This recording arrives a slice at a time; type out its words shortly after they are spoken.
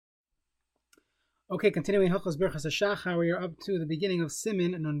Okay, continuing Hilchos Berachos HaShachar, we are up to the beginning of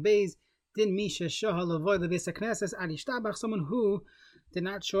Siman and on Beis. Din Misha Shoha Lavoy Lebeis HaKnesses Ad Yishtabach, someone who did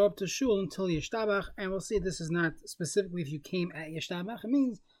not show up to shul until Yishtabach, and we'll see this is not specifically if you came at Yishtabach. It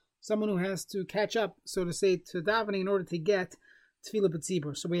means someone who has to catch up, so to say, to davening in order to get Tefillah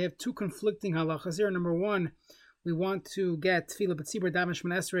B'tzibur. So we have two conflicting halachas here. Number one, we want to get Tefillah B'tzibur Daven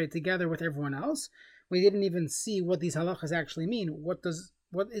Shemon Esrei together with everyone else. We didn't even see what these halachas actually mean. What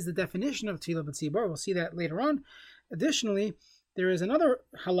is the definition of Tefillah B'tzibur? We'll see that later on. Additionally, there is another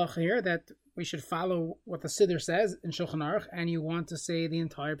halacha here that we should follow what the Siddur says in Shulchan Aruch, and you want to say the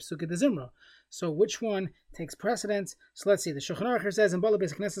entire pesukei de Zimra. So which one takes precedence? So let's see. The Shulchan Aruch here says in Bala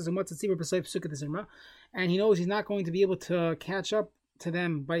Beis HaKnesses u'matzah tzibur pesukei de Zimra, and he knows he's not going to be able to catch up to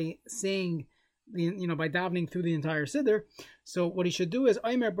them by saying, by davening through the entire Siddur. So what he should do is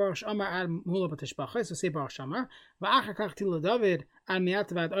Omer Baruch Shamar ad Mula B'Tishbachai, so say Baruch Shamar, V'achar kach Tila David ad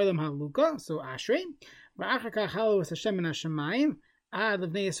Mi'at Vad Olam HaLuka, so Ashrei, V'achar kach Halu Es Hashem and Hashemayim, ad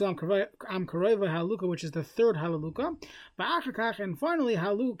Levnei Yisrael Am Karova HaLuka, which is the third Halaluka, V'achar kach, and finally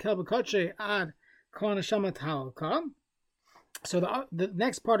Halu Kel B'Kotche ad Kol Neshamat Haluka. So the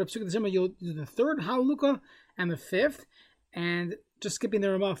next part of Pesukei de Zimra, you'll do the third Halaluka and the fifth, and just skipping the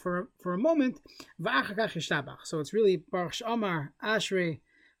Ramah for a moment, so it's really Baruch Shamar, Ashrei,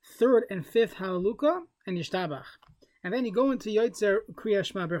 third and fifth Halaluka, and Yishtabach. And then you go into Yotzer Kriya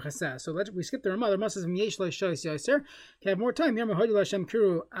Shema Berchaseh. So we skip the Ramah. The Ramah says, V'yesh lo shoyis Yotzer. If you have more time, Yom HaHodil Hashem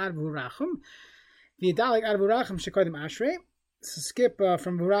Kiru Ad V'urachim. V'yadalik Ad V'urachim Shekodim Ashrei. So skip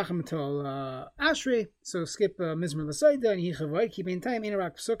from V'urachim until Ashrei. So skip Mizmer L'Soida and Yichavoy. Keep in time,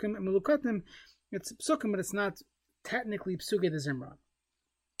 Inarak Psukim and Melukatim. It's Psukim, but it's not technically pesukei de Zimra.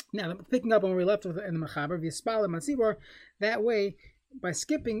 Now, picking up on where we left in the Mechaber, v'yispal matzibor, that way, by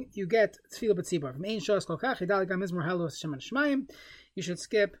skipping, you get Tefillah B'tzibor. From Ein Shos Kolkach, Yidalik Mizmor Halos Shem Shmayim, you should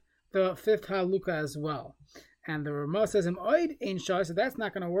skip the fifth Haluka as well. And the Ramah says, Oid Ein Shos, so that's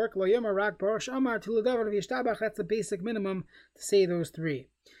not going to work. Lo Yomer Rak Baruch Amar Tefillah Davar V'yishtabach, that's the basic minimum to say those three.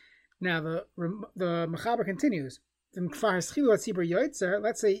 Now, the Mechaber continues. Let's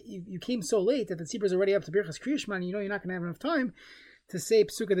say you came so late that the tzibur is already up to Birchas Kriyashma, and you know you're not going to have enough time to say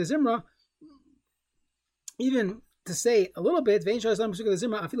Pesukei de Zimra. Even to say a little bit, then Yikra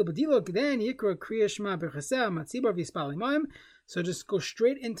Kriyashma Birchaseh Matzibar V'Yispal Imayim. So just go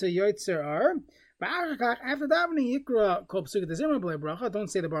straight into Yotzer R. After davening Yikra Kol Pesukei de Zimra B'lei Bracha. Don't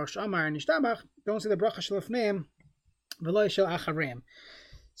say the Baruch Shamar and Yishtabach. Don't say the Bracha Shalafneim V'Lo Shel Achareim.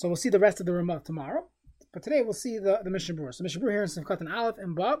 So we'll see the rest of the Ramah tomorrow. But today we'll see the Mishnah Berurah. So Mishnah Berurah here in Sivkat and Aleph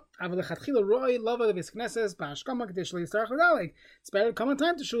and Ba. It's better to come on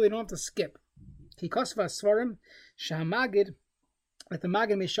time to shul. You don't have to skip. Kikosva Svarim Shahamagid, that the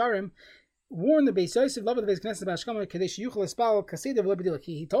Magid Mesharim warned the Beis Yosef Lava the Beis Knesset Bashkama Kadesh Yuchel Espal Kaseder V'Lebedilak.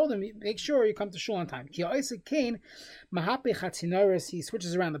 He told him, make sure you come to shul on time. Ki Isaac Cain Mahape Chatzinoris. He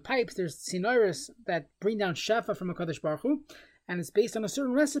switches around the pipes. There's tzinoris that bring down shefa from a Kadosh Baruch Hu, and it's based on a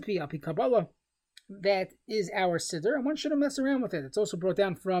certain recipe. Api Kabbalah. That is our siddur, and one shouldn't mess around with it. It's also brought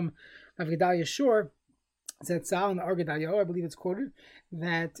down from Rav Gedalia Shor, Zetzal, and the Argedayo, I believe it's quoted,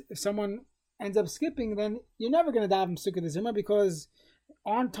 that if someone ends up skipping, then you're never going to daven Pesukei de Zimra, because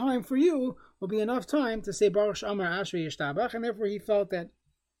on time for you will be enough time to say Baruch Shamar Ashrei Yishtabach, and therefore he felt that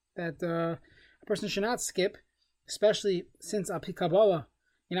a person should not skip, especially since Api Kabbalah,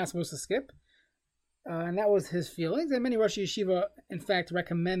 you're not supposed to skip. And that was his feelings. And many Rosh Yeshiva, in fact,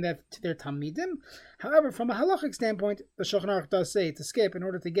 recommend that to their Talmidim. However, from a halachic standpoint, the Shulchan Aruch does say to skip in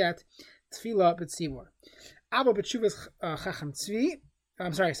order to get Tefillah B'tzibur. Abo B'tshuvas Chacham Tzvi.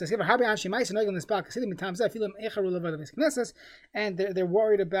 I'm sorry. So skip Harbe Anshi Ma'is Noigel Nisbal Kasidim Mitam Zeh Filim Echaru Levad Beis Knesses, and they're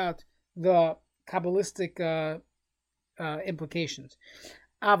worried about the Kabbalistic implications.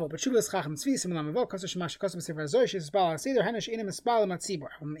 Avo, but Shuvas Chacham Tzvi, Siman Amavol, Kosa Shemash, Kosa B'Sefer Zoy, Shis Bala Seder, Hanish Inem Espal Matzibor.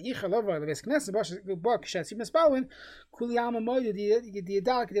 Icha Lova, the Beis Knesset, Bok Shetzi Mespalin, Kuliyama Moed, the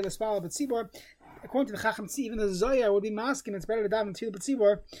Adal Kedel Espal B'Tzibor. According to the Chacham Tzvi, even the Zoya would be masking. It's better to daven Tefillah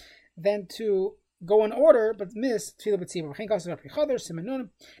B'Tzibor than to go in order but miss Tefillah B'Tzibor. Chen Kosa V'Pri Choder, Siman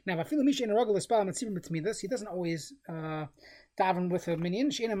Nun. Now, Vafilu Misha in a Rogel Espal Matzibor B'Tmidas. He doesn't always daven with a minion.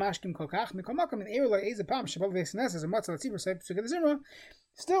 Sheina Mashkim Kolkach. Mikomakom in Eula Ezapam Shabbat Beis Knesset and Matzah Tzibor Pesukei de Zimra.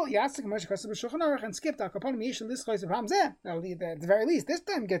 Still, Yastik Moshe Kosa B'Shulchan Aruch and skipped Akapon Miyishal Lischos of Hamzeh. At the very least, this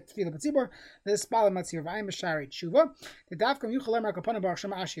time get Tefillah B'Tzibor. This Spala Matzir V'ayim B'Shari Tshuva. The Davkam Yuchalem Akapon Baruch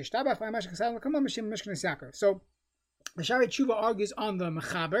Shema Ashi Yishtabach V'ayim Mashik Hasam L'Kamam Mishim Mishkan Yaakov. So the Shari Tshuva argues on the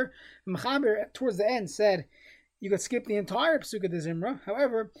Mechaber. The Mechaber towards the end said you could skip the entire Pesukei de Zimra.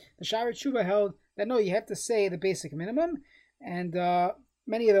 However, the Shari Tshuva held that no, you have to say the basic minimum, and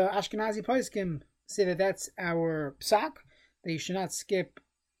many of the Ashkenazi poskim say that that's our psak, that you should not skip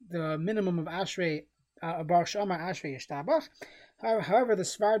the minimum of Ashrei, Baruch Shamar Ashrei Yishtabach. However, the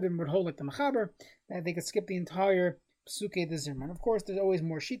Svardim would hold like the Mechaber, that they could skip the entire pesukei de Zimra. And of course, there's always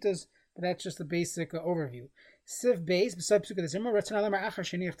more shitas, but that's just the basic overview. Siv Beis, beside pesukei de Zimra, Ratzon Alamar Achar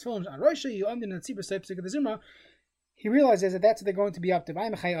Sheniach Tefillin Al Roisha, you Amdin and Tzibur beside pesukei de Zimra. He realizes that that's what they're going to be up to.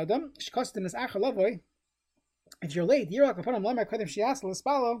 Adam, Shkostin is Achar Lavoy. If you're late, Yirak Apanam Lamar Kadim Shias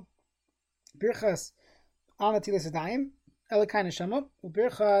L'Spalo, Birchas Anatilas Adayim, Elikain Neshama,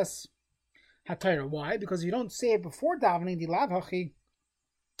 Birchas Hatayra. Why? Because if you don't say it before davening, the Lav Hachi,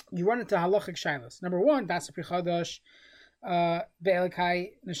 you run into halachic shilas. Number one, that's a prichadash,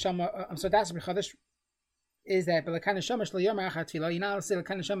 Be'elikai Neshama. That's a prichadash. Is that B'lekai Neshama Shlo Yom Achar Tefillah? You're not allowed to say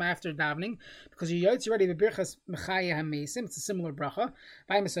B'lekai Neshama after davening because you're already b'birchas Mechaya HaMeisim. It's a similar bracha.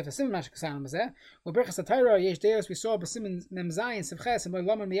 By Mesef Siman Mashkasanim Mazeh. Well, birchas Hatayra Yesh Deus we saw b'Siman Nemzayin Sevches and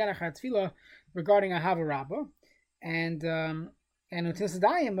B'Laman Miyad Achar Tefillah regarding Ahava Rabbah and Netilas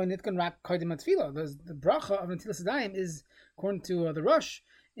Adayim when Nitkan Rak Kodim Tefillah. The bracha of Netilas Adayim is according to the Rosh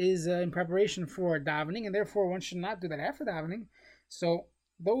is in preparation for davening, and therefore one should not do that after davening. So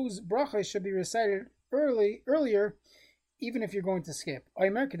those brachas should be recited earlier, even if you're going to skip. All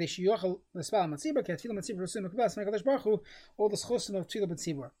the schusim of Tefillah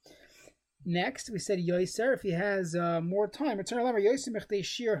B'tzibur. Next, we said Yoiser, if he has more time, return a lemmer Yoiser Mechdei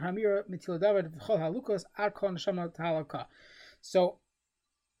Shir Hamira Mitil David V'chol Halukas Arkon Shama Talaka. So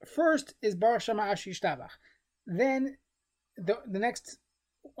first is Baruch Shama Ashi Shtabach. Then the next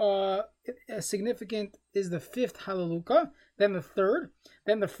significant is the fifth Halaluka, then the third,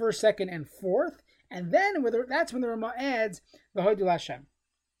 then the first, second, and fourth, and then that's when the Rama adds the Hodu Lashem.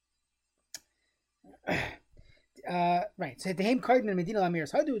 Right. So the Haim Kaidim and Medina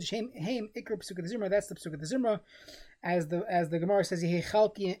Lamiris Hodu Haim Ikra Pesukei de Zimra. That's the Pesukei de Zimra, as the Gemara says Yehi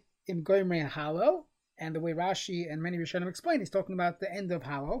Chalki Im Goimrei Halo, and the way Rashi and many Rishonim explain, he's talking about the end of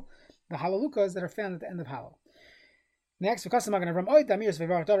Halo, the Halalukas that are found at the end of Halo. Next, so that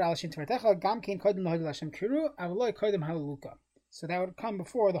would come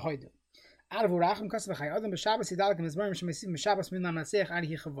before the Hoidu. If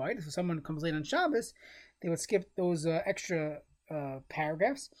someone comes late on Shabbos, they would skip those extra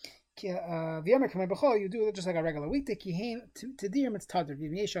paragraphs. You do it just like a regular weekday.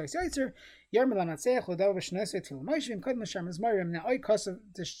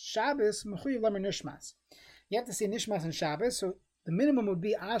 You have to say Nishmas and Shabbos, so the minimum would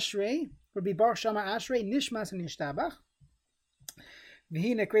be Ashrei, would be Baruch Shama Ashrei, Nishmas and Yishtabach.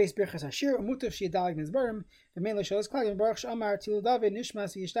 V'hine Kreis Birchas Hashir, Umutav Shiadalig Mizbarim, V'mele Shalos Klagim, Baruch Shama Til David,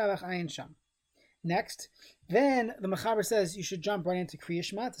 Nishmas Yishtabach Ayin Sham. Next, then the Mechaber says you should jump right into Kriya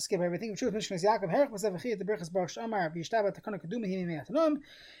Shema to skip everything. Truth Mishkas Yaakov Herach Masev V'chiyat the Birchas Baruch Shama Yishtabach Takana Keduma Himi Me'atanom.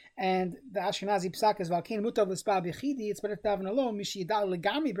 And the Ashkenazi Psak is Valkein Mutav L'Spal B'chidi. It's better to daven alone. Mishi Yidal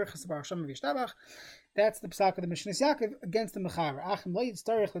Legami Birchas Baruch Shama Yishtabach. That's the psak of the Mishnas Yaakov against the Mechaber. Achim lo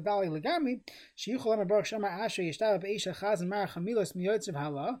yitztarich l'dali legami sheyuchol lemer baruch shama asher yishtav be'isha chaz and marach hamilos miyotzev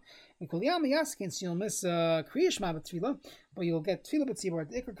hala. And kol yam yaskin, so you'll miss Kriya Shema b'tefillah, but you'll get tefillah b'tzibur.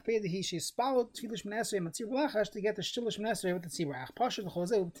 The ikar kapei dehi sheispalo tefillah shmanesrei matzir b'lachash to get the shtilah shmanesrei with the tzibur. Ach pashut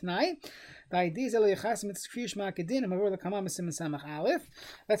l'chozeh tonight. The idea is elu yachas mitzvah Kriya Shema kedin and mavur l'kamam misim samach aleph.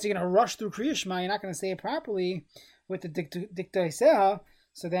 That's you're going to rush through Kriya Shema. You're not going to say it properly with the dikta seha.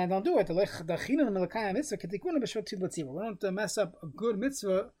 So then don't do it. We don't mess up a good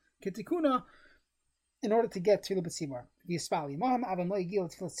mitzvah ketikuna in order to get tefillah b'tzibur. V'yispali maham avam lo yigil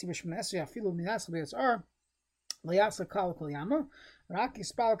tefillah tzibur shmonesrei afilu minas b'yotzar liyasa kal kol yama rak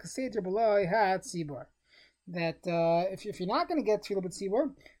yispal kaseder b'lo hat tzibur. That if you're not going to get tefillah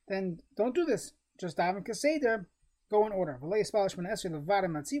b'tzibur, then don't do this. Just daven kaseder. Go in order. As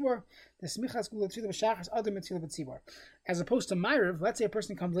opposed to Ma'ariv, let's say a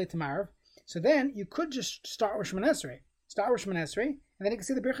person comes late to Ma'ariv, so then you could just start with Shemon Esrei. And then you can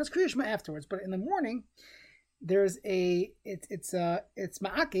say the Birchas Kriya Shema afterwards. But in the morning, there's it's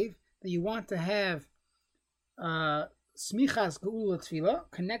ma'akev that you want to have Smichas Geula Tefillah,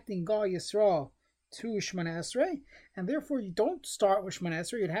 connecting Gal Yisrael to Shemon Esrei, and therefore you don't start with Shemon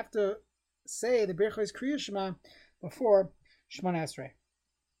Esrei. You'd have to say the Birchas Kriya Shema before Shemon Esrei.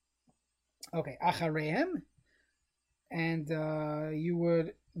 Okay, Acharehem, and you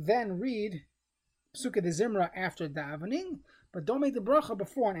would then read Pesukei de Zimra after davening, but don't make the bracha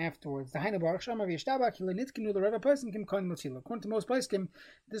before and afterwards. The Hainu Baruch Shama V'Yishtabach Hilenitkinu the Reva person Kim Kohen Motila. According to most poskim,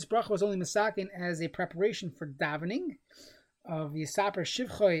 this bracha was only misakin as a preparation for davening of Yisaper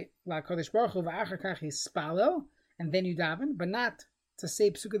Shivchoi La Kodesh Baruch Hu V'Achar Kach Yispalel, and then you daven, but not to say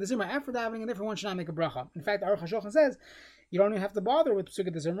Pesukei de Zimra after davening, and therefore one should not make a bracha. In fact, Aruch HaShulchan says you don't even have to bother with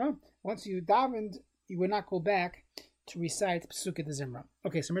Pesukei de Zimra. Once you davened, you would not go back to recite pesukei de Zimra.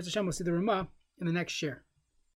 Okay, so Mirza Hashem will see the Ramah in the next share.